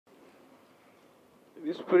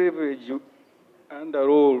This privilege under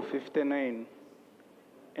Rule 59M,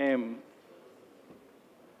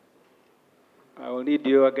 I will need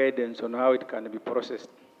your guidance on how it can be processed.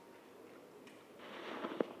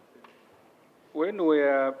 When we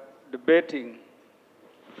are debating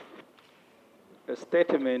a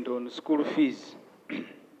statement on school fees,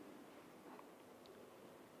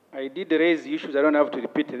 I did raise issues, I don't have to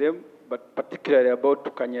repeat them, but particularly about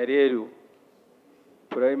Kanyareru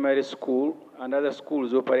Primary School and other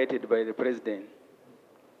schools operated by the President.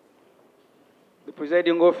 The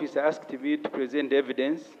presiding officer asked me to present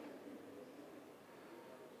evidence.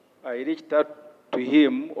 I reached out to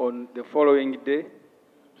him on the following day,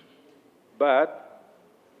 but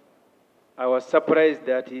I was surprised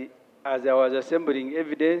that as I was assembling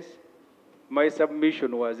evidence, my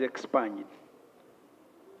submission was expunged.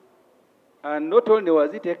 And not only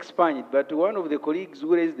was it expunged, but one of the colleagues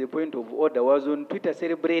who raised the point of order was on Twitter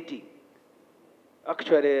celebrating,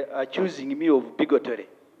 actually accusing me of bigotry.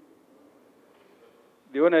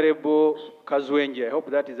 The Honorable Kazwenje, I hope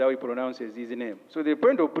that is how he pronounces his name. So the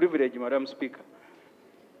point of privilege, Madam Speaker,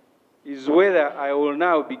 is whether I will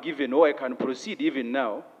now be given, or I can proceed even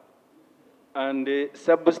now, and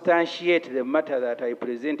substantiate the matter that I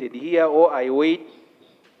presented here, or I wait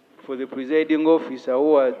for the presiding officer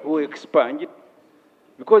who expunged,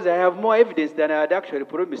 because I have more evidence than I had actually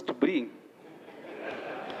promised to bring.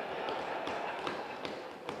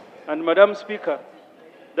 And Madam Speaker,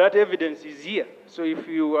 that evidence is here. So if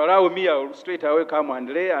you allow me, I'll straight away come and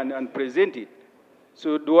lay and present it.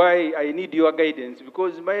 So I need your guidance,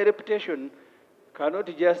 because my reputation cannot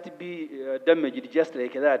just be damaged just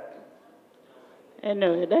like that.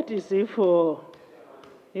 Anyway, that is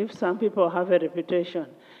if some people have a reputation.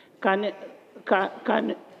 Can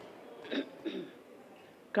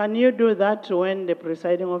you do that when the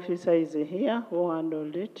presiding officer is here who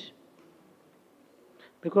handled it?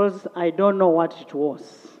 Because I don't know what it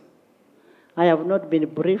was. I have not been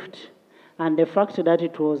briefed, and the fact that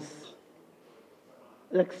it was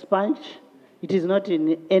expunged, it is not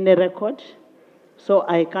in any record, so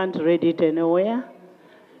I can't read it anywhere.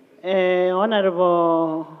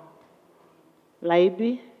 Honorable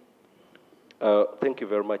Laibi. Thank you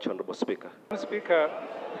very much, Honorable Speaker.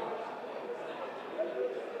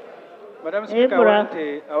 Madam Speaker,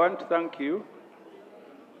 I want to thank you.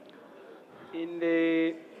 In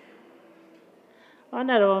the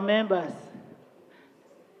Honorable members,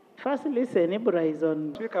 first listen, Ibra is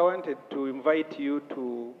on. Speaker, I wanted to invite you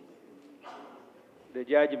to the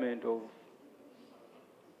judgment of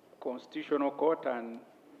Constitutional Court and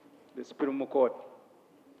the Supreme Court.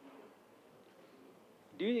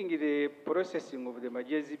 During the processing of the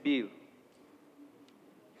Majezi bill,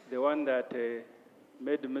 the one that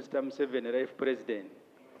made Mr. Museveni Vice President,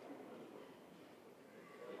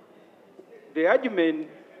 the argument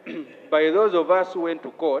by those of us who went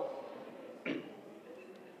to court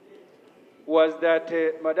was that,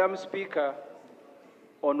 Madam Speaker,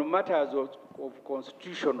 on matters of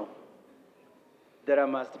constitutional, there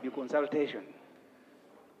must be consultation.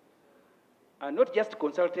 And not just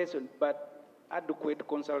consultation, but adequate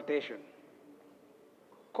consultation.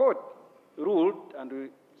 Court ruled, and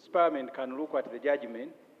Parliament can look at the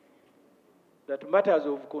judgment, that matters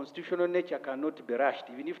of constitutional nature cannot be rushed,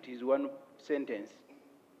 even if it is one sentence.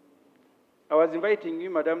 I was inviting you,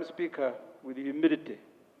 Madam Speaker, with humility,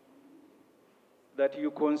 that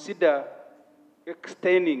you consider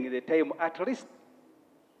extending the time at least.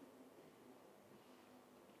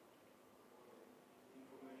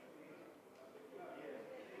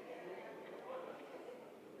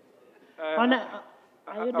 Are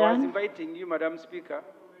you done? I was inviting you, Madam Speaker.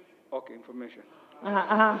 Okay, information.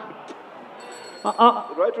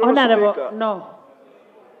 Honorable, Speaker. No.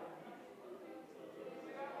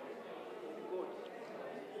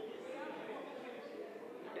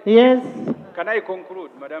 Yes. Can I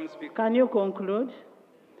conclude, Madam Speaker? Can you conclude?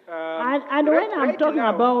 And when I'm talking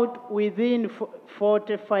about within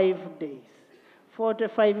 45 days,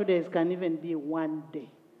 45 days can even be 1 day.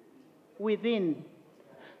 Within.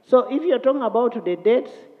 So if you're talking about the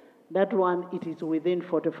dates, that one, it is within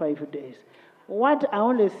 45 days. What I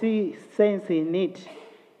only see sense in it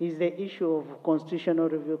is the issue of Constitutional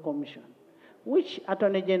Review Commission, which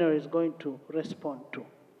Attorney General is going to respond to.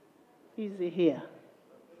 Is here.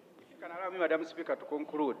 You can allow me, Madam Speaker, to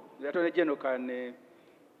conclude. The Attorney General can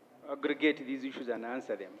aggregate these issues and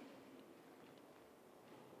answer them.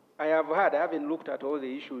 I haven't looked at all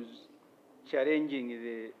the issues challenging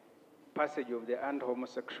the passage of the end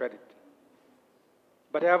homosexuality.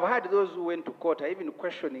 But I have heard those who went to court are even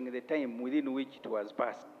questioning the time within which it was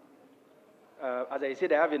passed. As I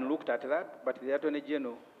said, I haven't looked at that, but the Attorney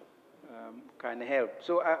General can help.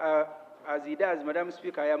 So as he does, Madam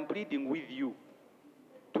Speaker, I am pleading with you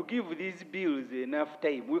to give these bills enough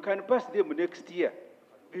time. We can pass them next year.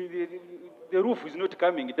 The roof is not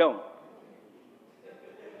coming down.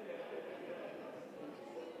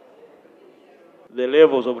 The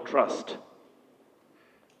levels of trust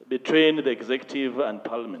between the executive and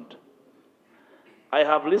Parliament. I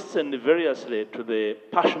have listened variously to the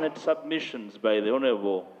passionate submissions by the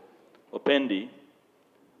Honourable Opendi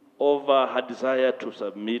over her desire to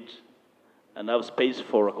submit and have space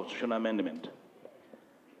for a constitutional amendment.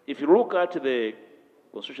 If you look at the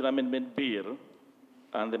constitutional amendment bill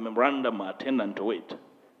and the memorandum attendant to it,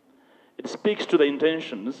 it speaks to the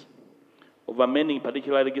intentions of amending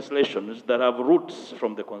particular legislations that have roots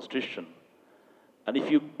from the Constitution. And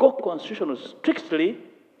if you go constitutional strictly,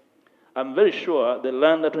 I'm very sure the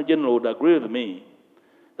Land Attorney General would agree with me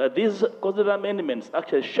that these constitutional amendments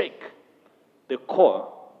actually shake the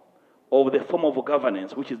core of the form of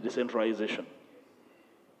governance, which is decentralization.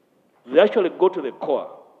 They actually go to the core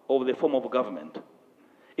of the form of government.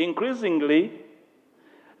 Increasingly,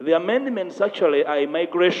 the amendments actually are a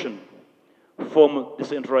migration from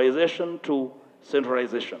decentralization to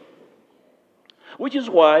centralization, which is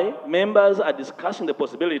why members are discussing the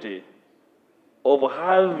possibility of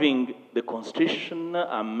having the Constitution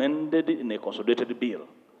amended in a consolidated bill.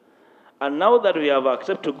 And now that we have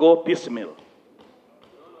accepted to go piecemeal,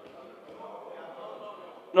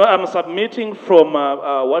 no, I'm submitting from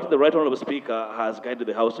what the Right Honourable Speaker has guided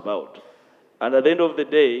the House about. And at the end of the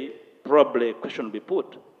day, probably a question will be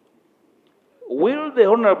put. Will the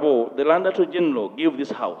Honourable, the Land Attorney General, give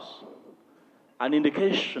this House an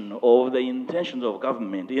indication of the intentions of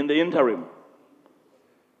government in the interim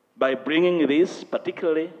by bringing this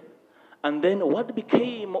particularly, and then what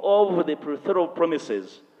became of the plethora of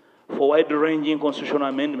promises for wide-ranging constitutional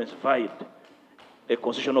amendments via a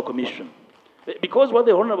constitutional commission? Because what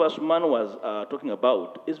the Honourable Asuman was talking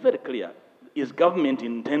about is very clear. Is government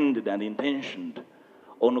intended and intentioned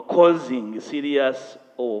on causing serious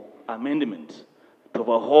amendments to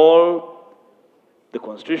overhaul the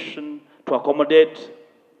Constitution, to accommodate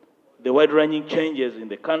the wide-ranging changes in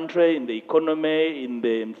the country, in the economy, in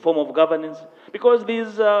the form of governance? Because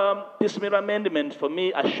these piecemeal amendments, for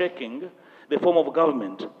me, are shaking the form of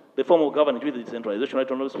government, with the decentralization, Right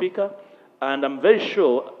Honourable Speaker, and I'm very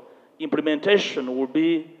sure implementation will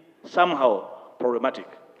be somehow problematic.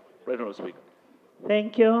 Right Honourable Speaker.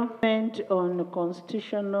 Thank you. On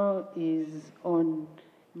constitutional is on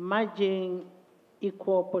merging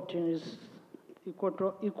equal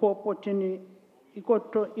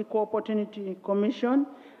opportunity commission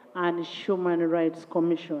and human rights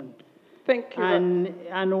commission. Thank you.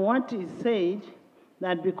 And what is said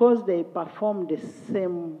that because they perform the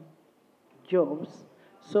same jobs,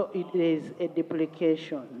 so it is a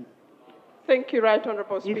duplication. Thank you, Right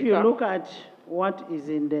Honourable Speaker. If you look at what is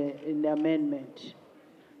in the amendment,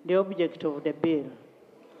 the object of the bill.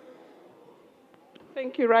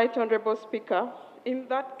 Thank you, Right Honourable Speaker. In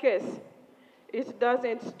that case, it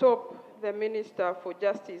doesn't stop the Minister for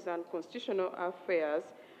Justice and Constitutional Affairs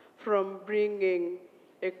from bringing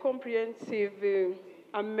a comprehensive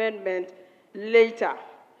amendment later,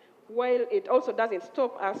 while it also doesn't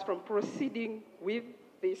stop us from proceeding with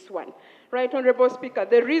this one. Right Honourable Speaker,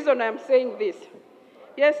 the reason I'm saying this,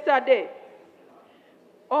 yesterday,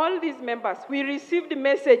 all these members, we received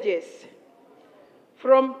messages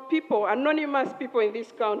from people, anonymous people in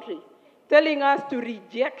this country, telling us to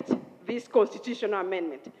reject this constitutional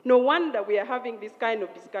amendment. No wonder we are having this kind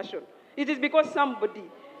of discussion. It is because somebody,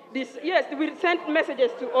 yes, we sent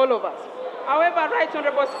messages to all of us. However, Right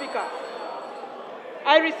Honourable Speaker,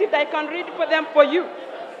 I can read for them for you.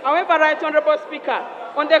 However, Right Honourable Speaker,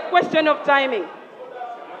 on the question of timing,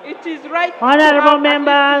 it is right. Honourable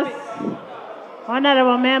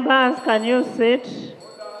members, can you sit?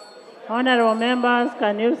 Honourable members,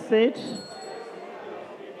 can you sit?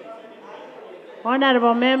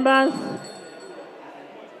 Honourable members,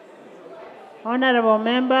 honourable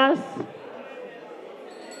members,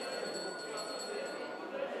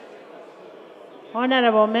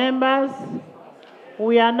 honourable members,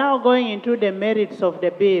 we are now going into the merits of the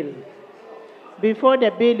bill. Before the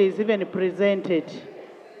bill is even presented.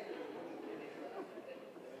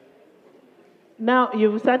 Now,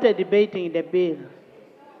 you've started debating the bill.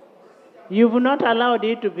 You've not allowed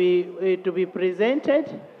it to be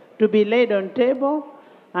presented, to be laid on table,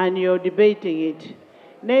 and you're debating it.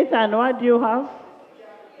 Nathan, what do you have?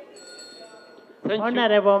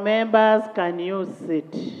 Honourable members, can you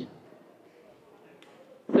sit?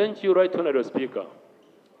 Thank you, Right Honourable Speaker.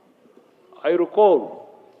 I recall,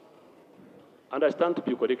 and I stand to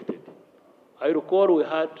be corrected, I recall we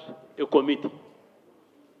had a committee,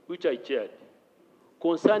 which I chaired,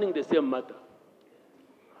 concerning the same matter.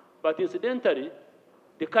 But incidentally,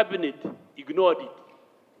 the cabinet ignored it.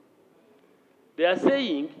 They are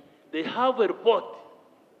saying they have a report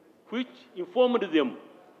which informed them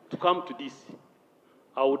to come to this.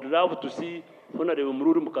 I would love to see Honorable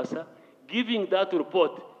Mururu Mukasa giving that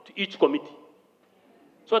report to each committee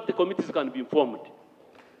so that the committees can be informed.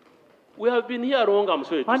 We have been here long, I'm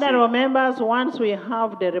sorry to say. Honorable members, once we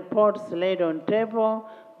have the reports laid on table,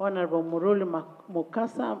 Honorable Mururu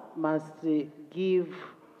Mukasa must give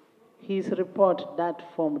his report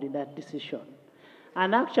that formed that decision.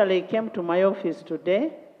 And actually he came to my office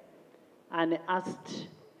today and asked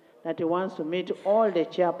that he wants to meet all the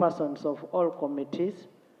chairpersons of all committees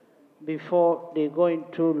before they go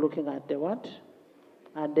into looking at the what?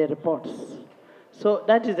 At the reports. So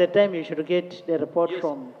that is the time you should get the report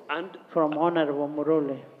from Honorable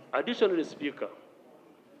Murule. Additionally, Speaker,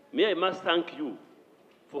 I must thank you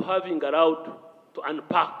for having allowed to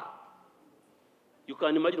unpack. You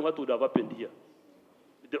can imagine what would have happened here,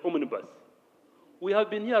 the omnibus. We have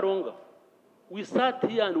been here longer. We sat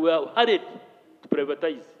here and we were hurried to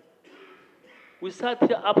privatize. We sat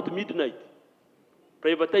here up to midnight,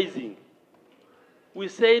 privatizing. We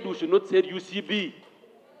said we should not sell UCB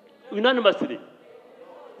unanimously.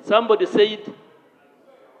 Somebody said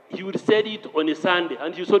he would sell it on a Sunday,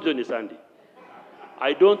 and he sold it on a Sunday.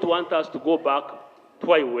 I don't want us to go back to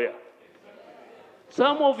where we were.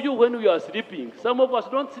 Some of you, when we are sleeping, some of us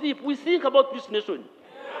don't sleep. We think about this nation.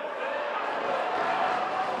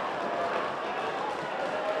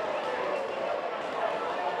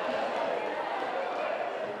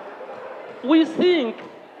 We think,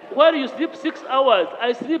 while you sleep 6 hours,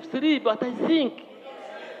 I sleep 3, but I think.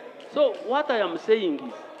 So what I am saying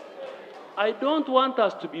is, I don't want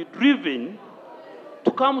us to be driven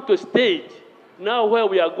to come to a stage now where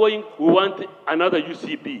we are going, we want another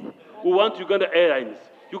UCB. We want Uganda Airlines,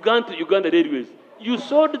 Uganda Railways. You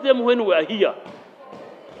sold them when we were here.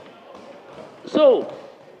 So,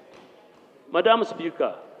 Madam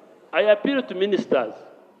Speaker, I appeal to ministers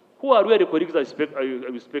who are really colleagues I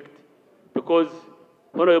respect, because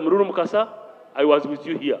Honorable Mururu Mukasa, I was with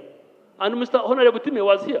you here. And Mr. Honorable Time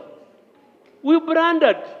was here. We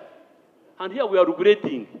branded, and here we are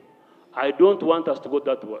regretting. I don't want us to go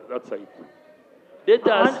that side. Let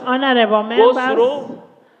us Honorable go members, through.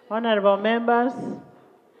 Honorable members,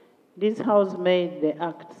 this House made the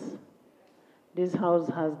acts. This House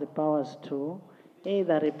has the powers to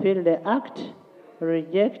either repeal the act,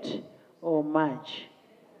 reject, or merge.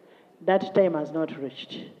 That time has not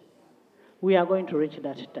reached. We are going to reach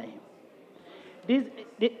that time. There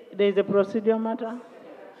is a procedural matter.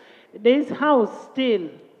 This House still,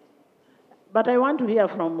 but I want to hear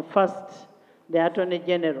from first the Attorney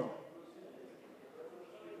General.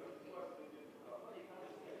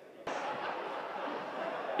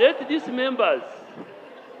 Let these members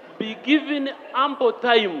be given ample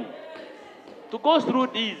time to go through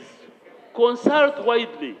these, consult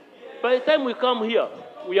widely. By the time we come here,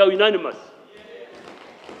 we are unanimous.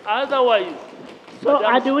 Otherwise... So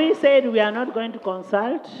had we said we are not going to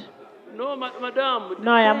consult? No, Madam.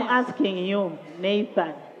 No, I am asking you,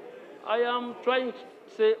 Nathan. I am trying to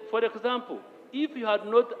say, for example, if you had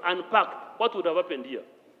not unpacked, what would have happened here?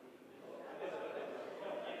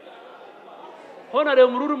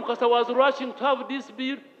 Honorable Mururu Mukasa was rushing to have this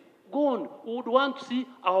bill gone. We would want to see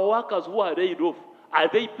our workers who are laid off. Are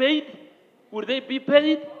they paid? Will they be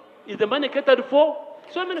paid? Is the money catered for?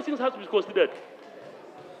 So many things have to be considered.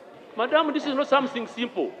 Madam, this is not something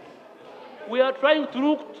simple. We are trying to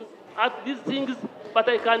look at these things, but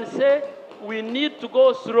I can say we need to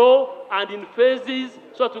go slow and in phases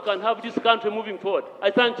so that we can have this country moving forward.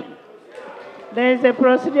 I thank you. There is a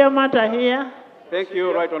procedural matter here. Thank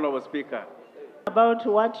you, Right Honourable Speaker. About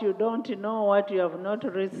what you don't know, what you have not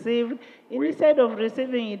received. Instead of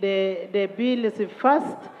receiving the bills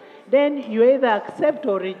first, then you either accept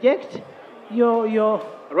or reject your...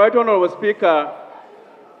 Right Honourable Speaker,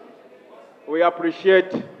 we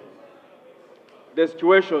appreciate the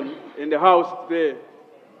situation in the House today.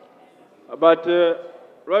 But,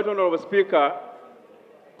 Right Honourable Speaker,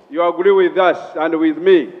 you agree with us and with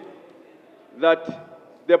me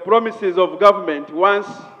that the promises of government, once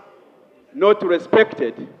not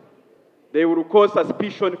respected, they will cause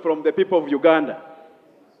suspicion from the people of Uganda.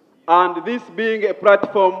 And this being a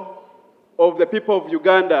platform of the people of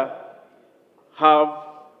Uganda have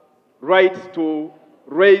rights to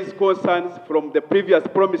raise concerns from the previous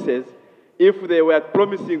promises if they were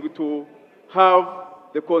promising to have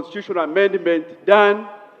the constitutional amendment done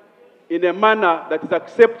in a manner that is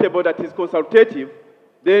acceptable, that is consultative,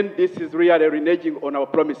 then this is really reneging on our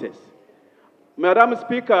promises. Madam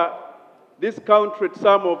Speaker, this country,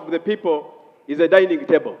 some of the people, is a dining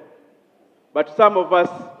table, but some of us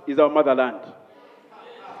is our motherland.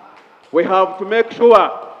 We have to make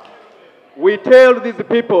sure we tell these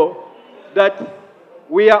people that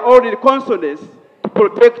we are all in consonance to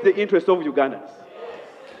protect the interests of Ugandans.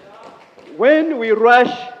 When we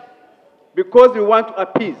rush because we want to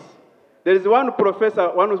appease, there is one professor,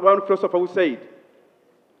 one philosopher who said,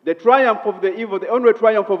 the triumph of the evil, the only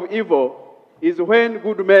triumph of evil is when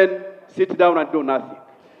good men sit down and do nothing.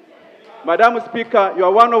 Madam Speaker, you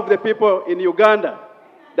are one of the people in Uganda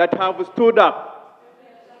that have stood up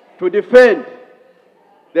to defend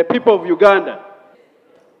the people of Uganda.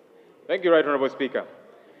 Thank you, Right Honourable Speaker.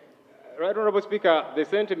 Right Honourable Speaker, the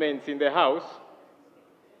sentiments in the House,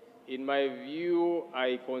 in my view,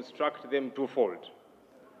 I construct them twofold.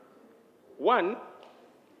 One,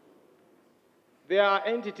 there are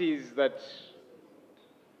entities that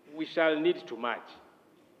we shall need to merge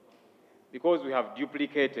because we have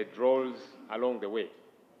duplicated roles along the way.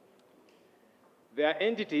 There are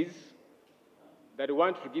entities that we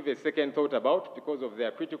want to give a second thought about because of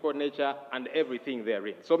their critical nature and everything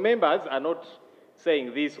therein. So members are not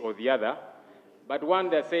saying this or the other, but one,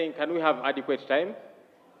 they're saying, can we have adequate time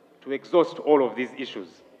to exhaust all of these issues?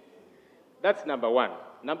 That's number one.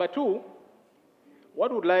 Number two,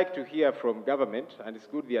 what would like to hear from government, and it's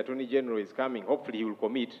good the Attorney General is coming, hopefully he will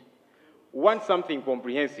commit, want something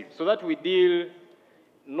comprehensive so that we deal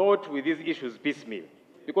not with these issues piecemeal.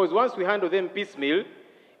 Because once we handle them piecemeal,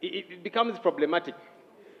 it becomes problematic.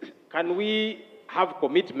 Can we have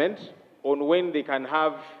commitment on when they can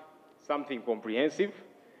have something comprehensive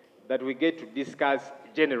that we get to discuss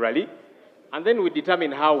generally, and then we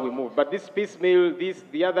determine how we move. But this piecemeal, this,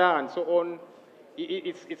 the other, and so on,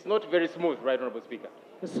 it's not very smooth, Right Honourable Speaker.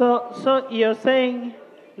 So you're saying,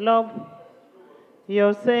 Lob,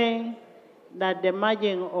 you're saying that the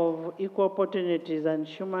merging of equal opportunities and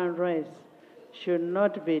human rights should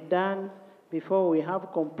not be done before we have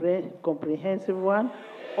comprehensive one?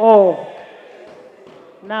 Or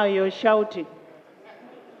now you're shouting,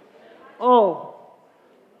 oh,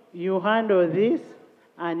 you handle this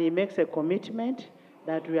and he makes a commitment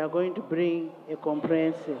that we are going to bring a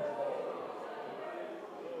comprehensive.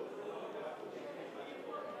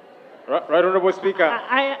 Right Honourable Speaker.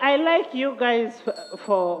 I like you guys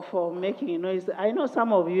for making noise. I know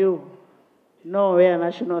some of you know where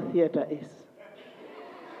National Theatre is.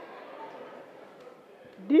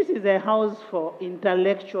 This is a house for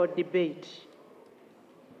intellectual debate.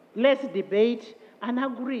 Let's debate and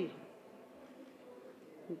agree.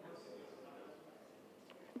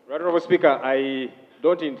 Right Honourable Speaker, I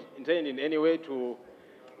don't intend in any way to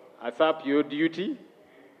usurp your duty,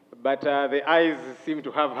 but the eyes seem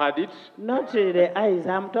to have had it. Not the eyes,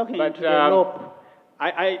 I'm talking but, to the lobe.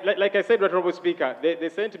 Like I said, Right Honourable Speaker, the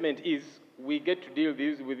sentiment is we get to deal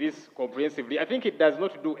with this comprehensively. I think it does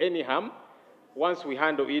not do any harm once we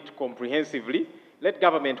handle it comprehensively. Let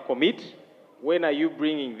government commit. When are you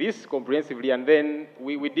bringing this comprehensively? And then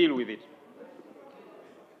we deal with it.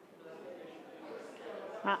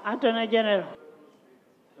 Attorney General.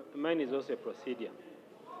 Mine is also a procedure.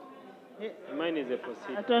 Mine is a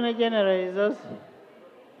procedure. Attorney General is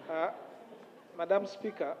also. Madam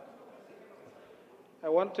Speaker, I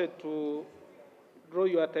wanted to draw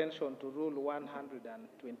your attention to Rule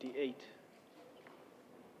 128,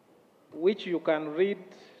 which you can read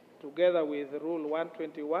together with Rule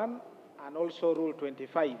 121 and also Rule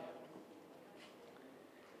 25.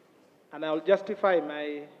 And I'll justify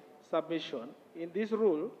my submission. In this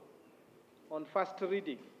rule, on first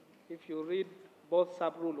reading, if you read both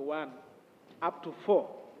sub-rule 1 up to 4,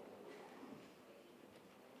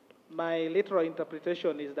 my literal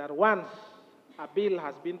interpretation is that once a bill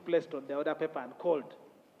has been placed on the order paper and called,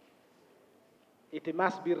 it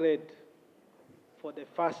must be read for the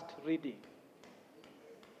first reading.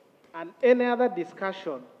 And any other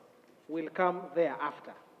discussion will come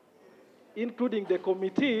thereafter, including the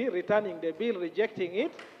committee returning the bill, rejecting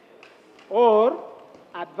it, or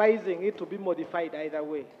advising it to be modified either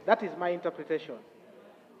way. That is my interpretation.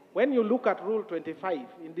 When you look at Rule 25,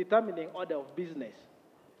 in determining order of business,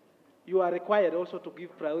 you are required also to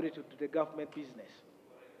give priority to the government business.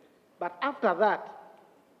 But after that,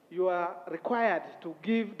 you are required to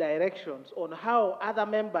give directions on how other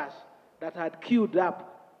members that had queued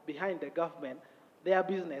up behind the government, their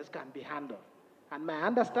business can be handled. And my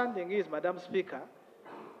understanding is, Madam Speaker,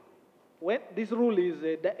 when this rule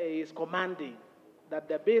is commanding that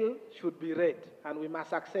the bill should be read and we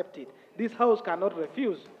must accept it. This House cannot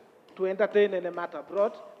refuse to entertain any matter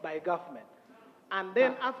brought by government. And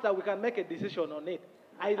then after we can make a decision on it.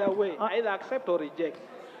 Either way, either accept or reject.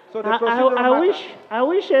 So the procedural I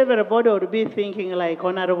wish everybody would be thinking like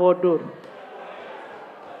Honorable Dur.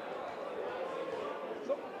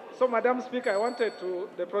 So, Madam Speaker,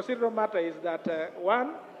 the procedural matter is that,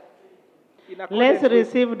 one, let's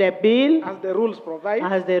receive the bill as the rules provide.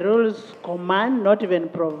 As the rules command, not even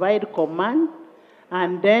provide command,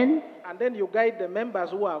 and then you guide the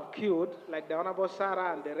members who have queued, like the Honorable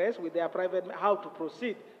Sarah and the rest, with their private, how to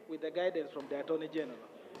proceed with the guidance from the Attorney General.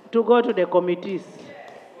 To go to the committees.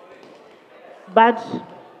 But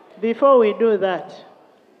before we do that,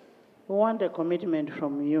 we want a commitment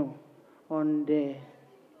from you on the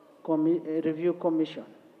review commission.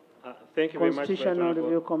 Thank you very much, Constitutional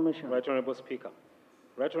Review Commission. Right Honorable Speaker.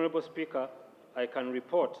 Right Honorable Speaker, I can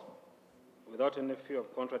report, without any fear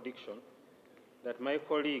of contradiction, that my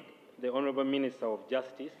colleague, the Honorable Minister of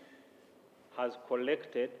Justice, has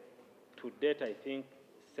collected, to date, I think,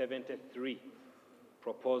 73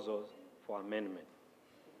 proposals for amendment.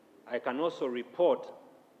 I can also report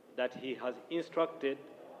that he has instructed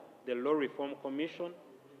the Law Reform Commission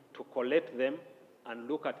to collect them and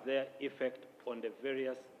look at their effect on the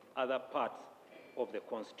various other parts of the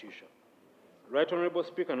Constitution. Right Honorable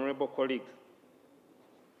Speaker and Honorable colleagues,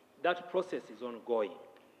 that process is ongoing.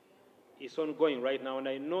 It's ongoing right now, and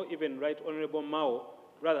I know even Honorable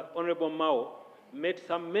Mao met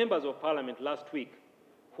some members of Parliament last week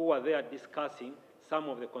who were there discussing some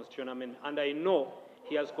of the constitutional amendments, and I know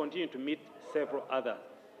he has continued to meet several others.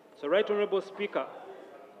 So, Right Honorable Speaker,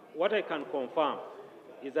 what I can confirm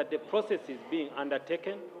is that the process is being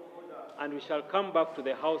undertaken, and we shall come back to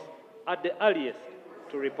the House at the earliest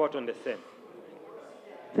to report on the same.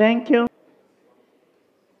 Thank you.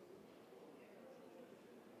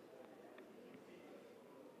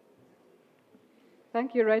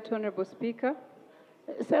 Thank you, Right Honorable Speaker.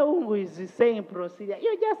 Ssemujju is saying procedure.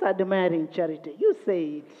 You're just admiring Charity. You say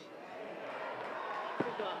it.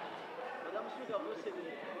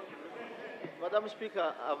 Madam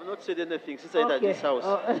Speaker, I've not said anything since I entered this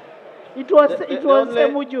House. It was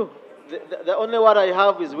Ssemujju. The only one I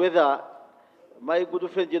have is whether my good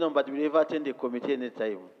friend, but will ever attend the committee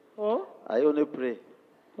anytime. Oh? I only pray.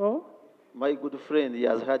 Oh? My good friend, he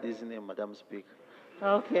has heard his name, Madam Speaker.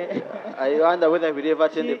 Okay. I wonder whether he will ever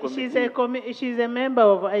attend the committee. She's a member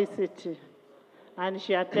of ICT, and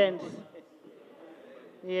she attends.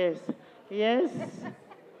 Yes. Yes.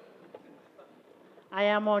 I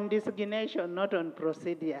am on designation, not on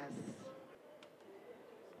procedures.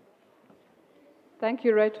 Thank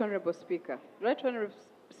you, Right Honorable Speaker. Right Honorable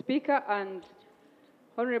Speaker and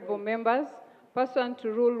honorable members, pursuant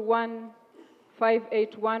to Rule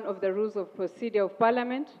 1581 of the Rules of Procedure of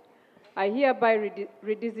Parliament, I hereby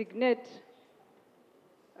redesignate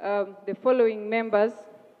the following members.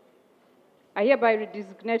 I hereby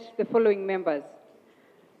redesignate the following members.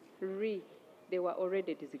 They were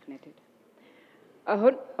already designated.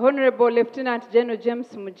 Honorable Lieutenant General James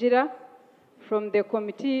Mugira, from the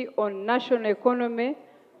Committee on National Economy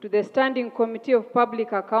to the Standing Committee of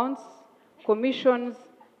Public Accounts, Commissions,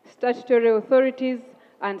 Statutory Authorities,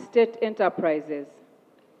 and State Enterprises.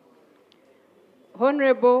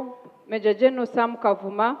 Honorable Major General Sam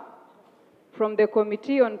Kavuma, from the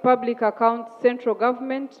Committee on Public Accounts, Central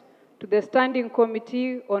Government to the Standing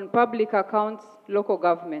Committee on Public Accounts, Local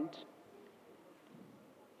Government.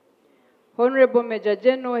 Honorable Major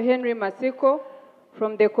General Henry Masiko,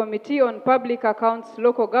 from the Committee on Public Accounts,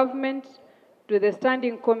 Local Government to the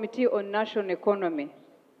Standing Committee on National Economy.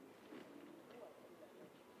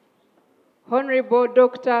 Honorable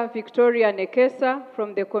Dr. Victoria Nekesa,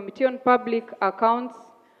 from the Committee on Public Accounts,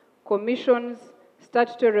 Commissions,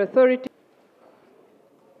 Statutory Authority.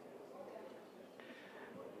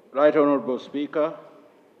 Right Honorable Speaker,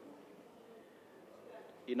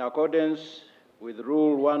 in accordance with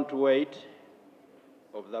Rule 128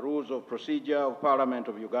 of the Rules of Procedure of Parliament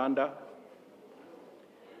of Uganda,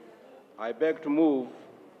 I beg to move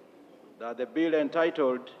that the bill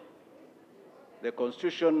entitled the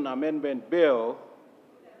Constitution Amendment Bill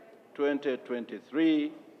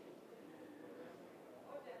 2023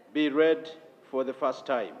 be read for the first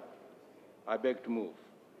time. I beg to move.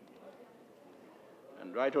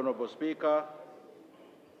 And Right Honorable Speaker,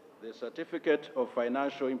 the certificate of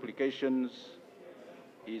financial implications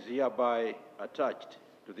is hereby attached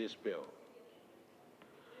to this bill.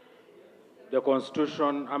 The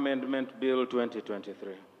Constitution Amendment Bill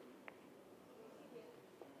 2023.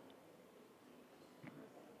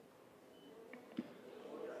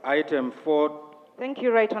 Item 4. Thank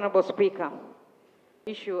you, Right Honorable Speaker.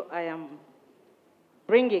 Issue I am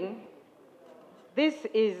bringing. This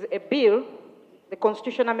is a bill, the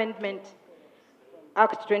Constitution Amendment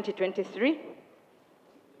Act 2023,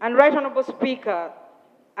 And Right Honourable Speaker,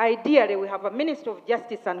 ideally we have a Minister of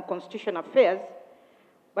Justice and Constitutional Affairs,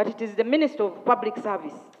 but it is the Minister of Public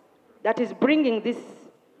Service that is bringing this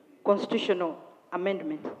constitutional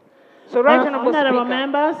amendment. So Right Honourable Honourable Speaker.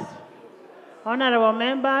 members, honourable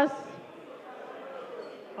members,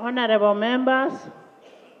 honourable members,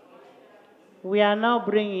 we are now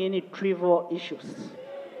bringing in trivial issues.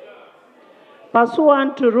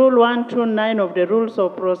 Pursuant to Rule 129 of the Rules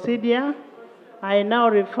of Procedure, I now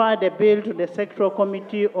refer the bill to the Sectoral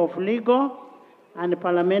Committee of Legal and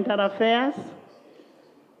Parliamentary Affairs,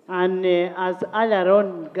 and as earlier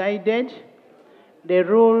on guided, the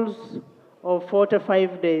rules of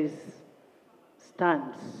 45 days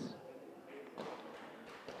stands.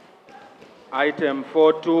 Item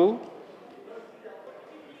 4.2.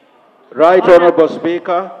 Right Honourable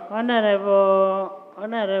Speaker.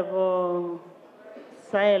 Honourable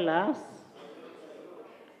Silas,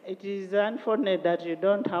 it is unfortunate that you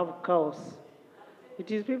don't have cows.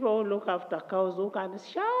 It is people who look after cows who can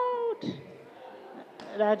shout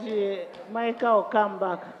that my cow come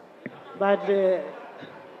back. But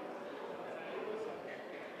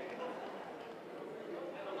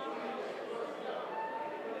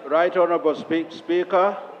Right Honourable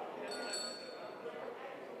Speaker,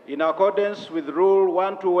 in accordance with Rule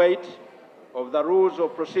 128 of the Rules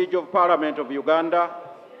of Procedure of Parliament of Uganda,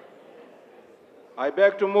 I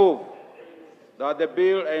beg to move that the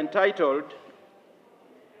bill entitled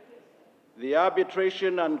the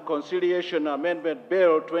Arbitration and Conciliation Amendment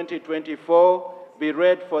Bill 2024 be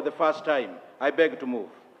read for the first time. I beg to move.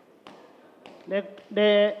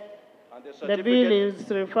 the bill is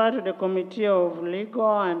referred to the Committee of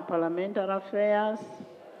Legal and Parliamentary Affairs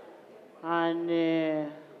and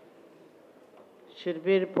should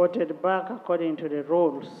be reported back according to the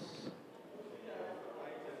rules.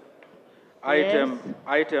 Item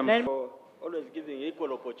for always giving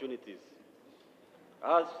equal opportunities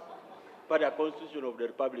as per the Constitution of the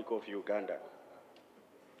Republic of Uganda.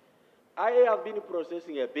 I have been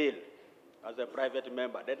processing a bill as a private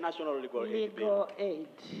member, the National Legal Aid Bill.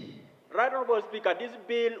 Right Honourable Speaker, this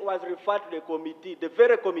bill was referred to the committee, the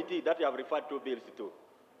very committee that you have referred to bills to.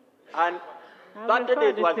 And 30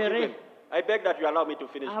 days was given. I beg that you allow me to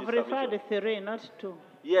finish this submission. I've referred to 3, not 2.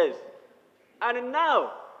 Yes. And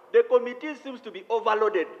now, the committee seems to be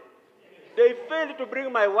overloaded. They failed to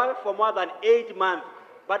bring my work for more than 8 months,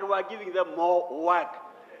 but we are giving them more work.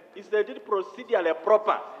 Is it procedurally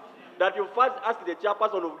proper that you first ask the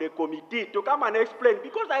chairperson of the committee to come and explain,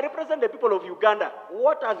 because I represent the people of Uganda,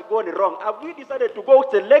 what has gone wrong? Have we decided to go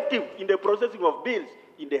selective in the processing of bills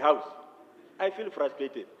in the House? I feel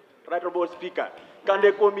frustrated. Right Honourable Speaker, can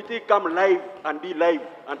the committee come live and be live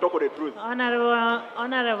and talk the truth?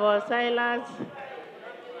 Honourable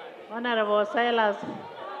Silas,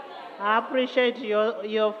 I appreciate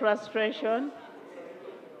your frustration,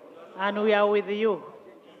 and we are with you.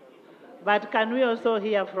 But can we also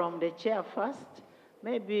hear from the chair first?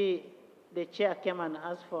 Maybe the chair came and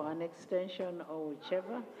asked for an extension or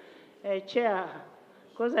whichever. Chair,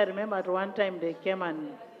 because I remember at one time they came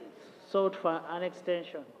and sought for an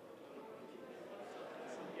extension.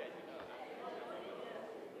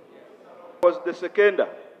 Was the seconder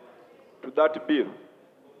to that bill.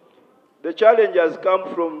 The challenge has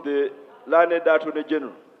come from the learned Attorney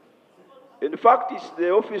General. In fact, it's the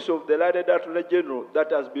office of the learned Attorney General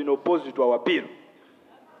that has been opposed to our bill,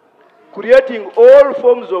 creating all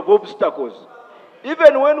forms of obstacles.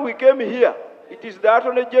 Even when we came here, it is the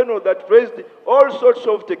Attorney General that raised all sorts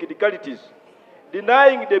of technicalities,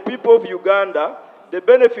 denying the people of Uganda the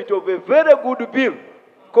benefit of a very good bill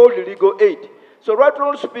called legal aid. So, Right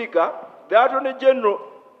Honourable Speaker, the Attorney General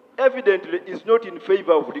evidently is not in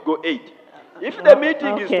favor of legal aid. If the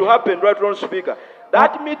meeting is to happen, Right Honourable Speaker,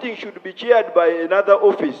 that meeting should be chaired by another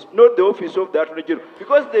office, not the office of the Attorney General,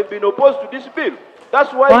 because they've been opposed to this bill.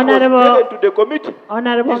 That's why it was given to the committee.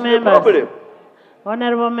 Honourable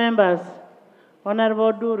members,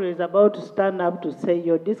 Honourable Duru is about to stand up to say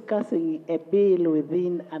you're discussing a bill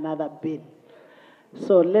within another bill.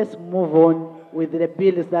 So let's move on with the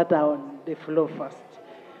bills that are on the floor first.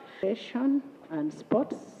 Education and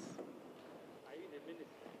sports.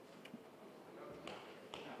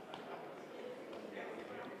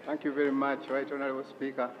 Thank you very much, Right Honourable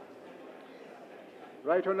Speaker.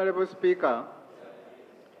 Right Honourable Speaker,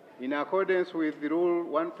 in accordance with the Rule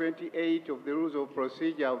 128 of the Rules of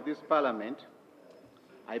Procedure of this Parliament,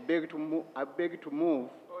 I beg to move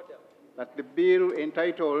that the bill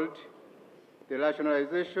entitled the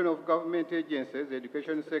Rationalization of Government Agencies,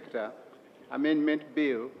 Education Sector Amendment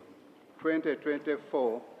Bill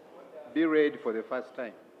 2024 be read for the first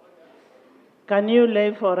time. Can you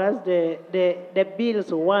lay for us the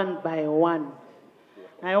bills one by one?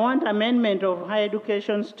 I want amendment of Higher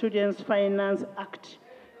Education Students Finance Act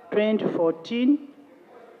 2014,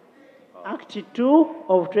 Act 2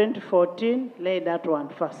 of 2014. Lay that one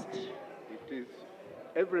first. It is,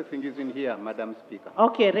 everything is in here, Madam Speaker.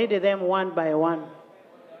 Okay, read them one by one.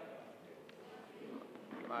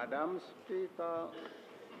 Madam Speaker.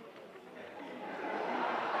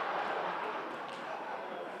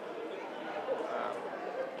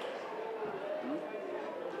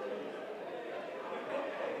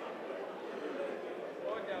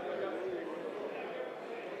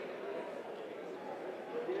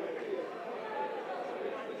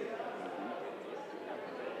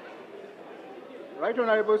 Right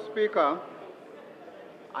Honorable Speaker,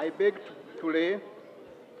 I beg to lay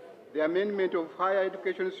the amendment of Higher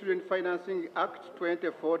Education Student Financing Act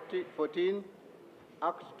 2014,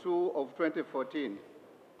 Act 2 of 2014.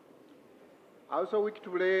 I also wish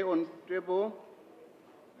to lay on table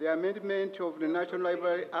the amendment of the National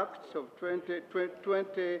Library Act of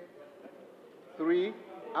 2023,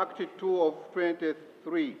 Act 2 of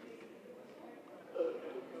 23.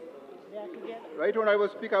 Right Honorable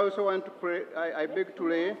Speaker, I also want to pray, I beg to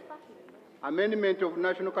lay amendment of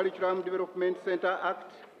National Curriculum Development Center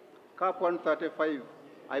Act, Cap 135.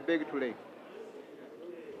 I beg to lay.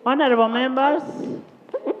 Honorable members.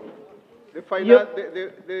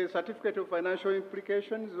 The certificate of financial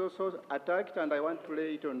implications is also attacked, and I want to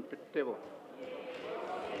lay it on the table.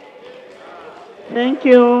 Thank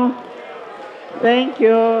you. Thank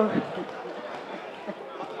you.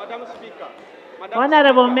 Madam Speaker.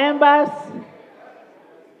 Honorable members,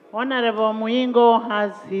 Honorable Muingo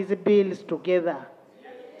has his bills together,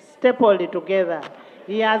 stapled together.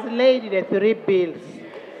 He has laid the 3 bills.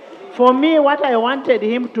 For me, what I wanted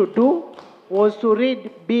him to do was to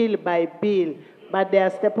read bill by bill, but they are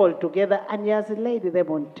stapled together, and he has laid them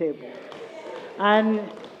on table. And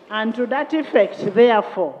to that effect,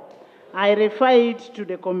 therefore, I refer it to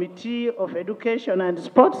the Committee of Education and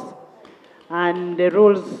Sports, and the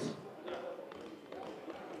rules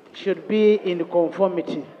should be in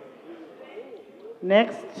conformity.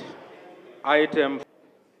 Next. Item.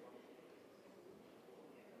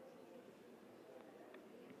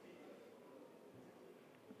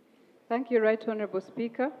 Thank you, Right Honorable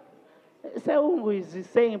Speaker. So who is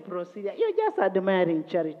saying procedure? You're just admiring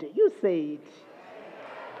charity. You say it.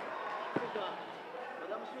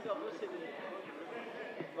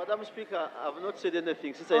 Madam Speaker, I've not said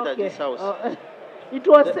anything since I entered this House. It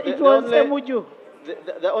was Ssemujju.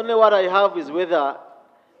 The only one I have is whether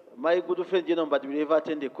my good friend, but will ever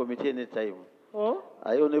attend the committee anytime. Oh?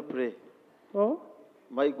 I only pray. Oh?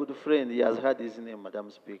 My good friend, he has heard his name,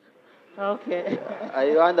 Madam Speaker. Okay.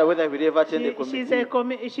 I wonder whether we ever attend the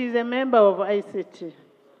committee. She's a member of ICT,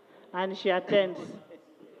 and she attends.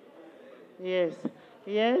 Yes.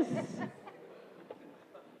 Yes.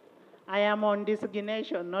 I am on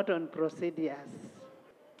designation, not on procedures.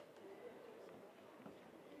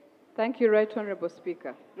 Thank you, Right Honorable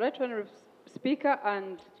Speaker. Right Honorable Speaker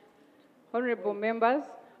and honorable members,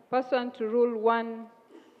 pursuant to Rule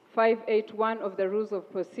 1581 of the Rules of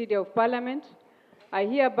Procedure of Parliament, I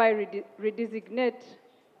hereby redesignate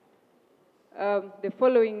the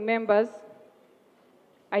following members.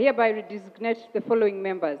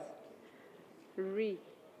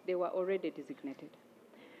 They were already designated.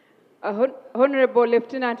 Honorable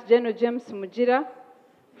Lieutenant General James Mujira,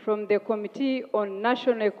 from the Committee on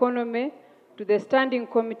National Economy to the Standing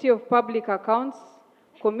Committee of Public Accounts,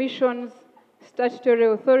 Commissions, Statutory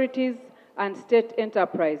Authorities, and State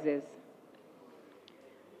Enterprises.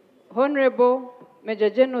 Honorable Major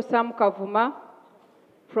General Sam Kavuma,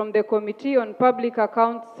 from the Committee on Public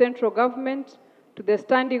Accounts, Central Government to the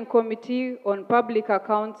Standing Committee on Public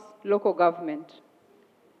Accounts, Local Government.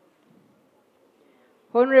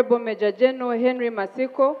 Honorable Major General Henry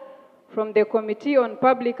Masiko, from the Committee on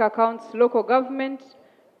Public Accounts, Local Government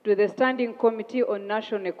to the Standing Committee on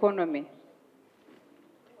National Economy.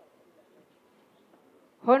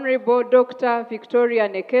 Honorable Dr. Victoria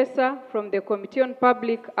Nekesa, from the Committee on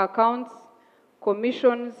Public Accounts,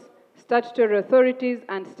 Commissions, Statutory Authorities,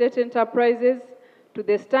 and State Enterprises to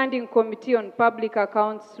the Standing Committee on Public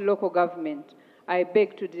Accounts, Local Government. I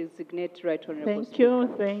beg to designate Right Honorable Thank Speaker. you,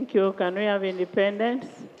 thank you. Can we have independence?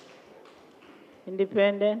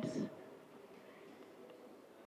 Independence.